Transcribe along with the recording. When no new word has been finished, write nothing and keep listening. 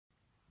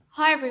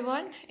Hi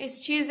everyone,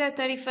 it's Tuesday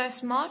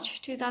 31st March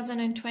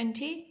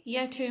 2020,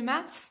 Year 2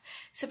 Maths,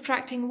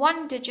 subtracting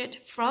one digit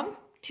from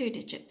two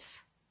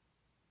digits.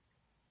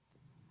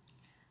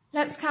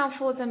 Let's count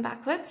forwards and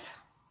backwards.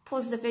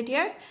 Pause the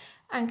video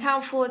and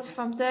count forwards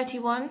from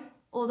 31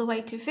 all the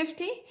way to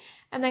 50,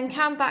 and then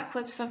count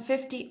backwards from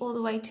 50 all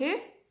the way to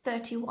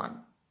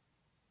 31.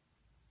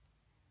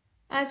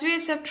 As we're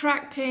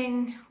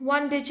subtracting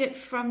one digit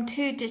from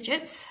two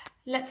digits,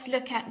 let's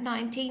look at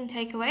 19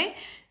 take away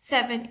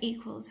 7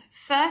 equals.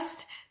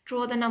 First,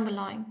 draw the number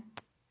line.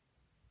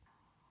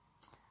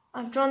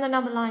 I've drawn the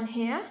number line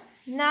here.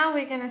 Now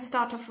we're going to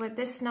start off with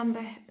this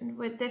number,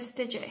 with this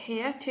digit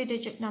here,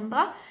 two-digit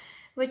number,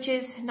 which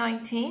is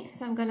 19.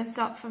 So I'm going to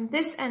start from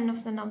this end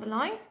of the number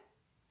line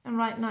and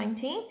write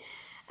 19.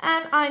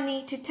 And I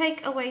need to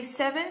take away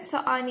 7, so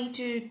I need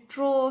to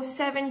draw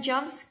 7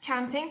 jumps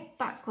counting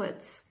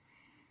backwards.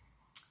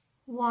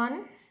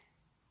 1,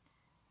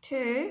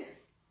 2,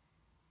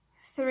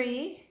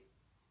 3,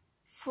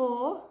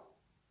 4,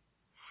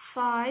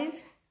 5,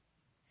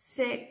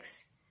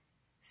 6,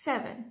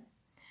 7.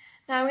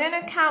 Now I'm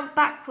going to count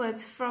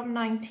backwards from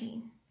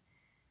 19.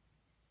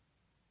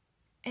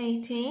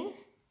 18,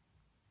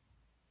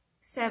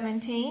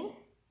 17,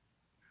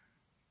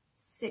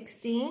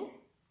 16,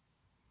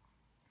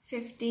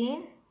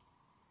 15,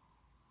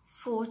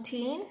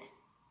 14,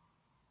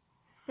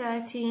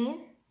 13,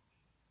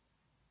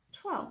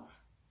 12.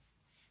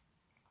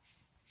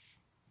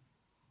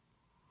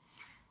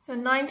 So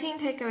 19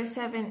 take away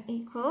 7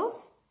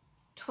 equals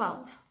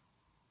 12.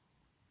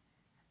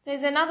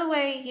 There's another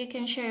way you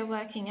can show your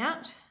working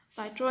out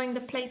by drawing the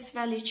place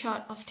value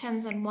chart of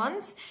tens and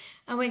ones,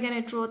 and we're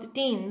going to draw the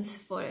deans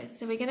for it.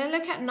 So we're going to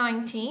look at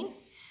 19.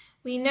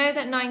 We know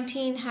that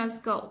 19 has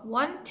got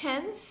 1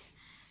 tens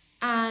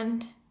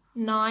and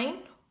 9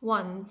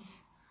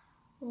 ones.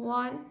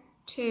 1,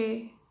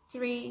 2,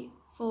 3,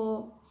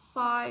 4,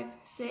 5,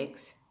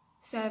 6,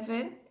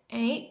 7,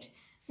 8,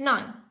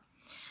 9.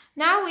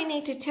 Now we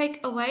need to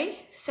take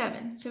away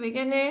 7. So we're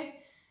going to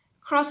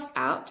cross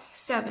out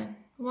 7.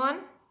 1,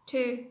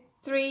 2,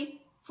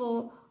 3,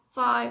 4,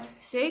 5,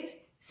 6,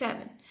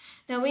 7.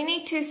 Now we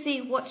need to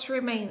see what's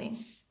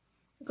remaining.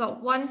 We've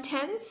got 1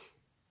 tens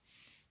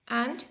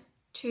and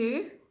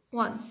 2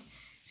 ones.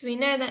 So we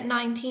know that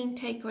 19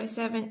 take away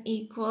 7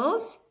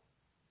 equals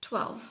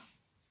 12.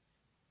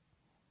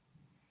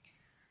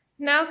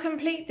 Now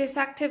complete this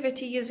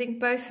activity using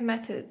both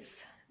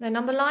methods, the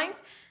number line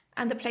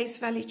and the place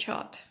value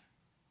chart.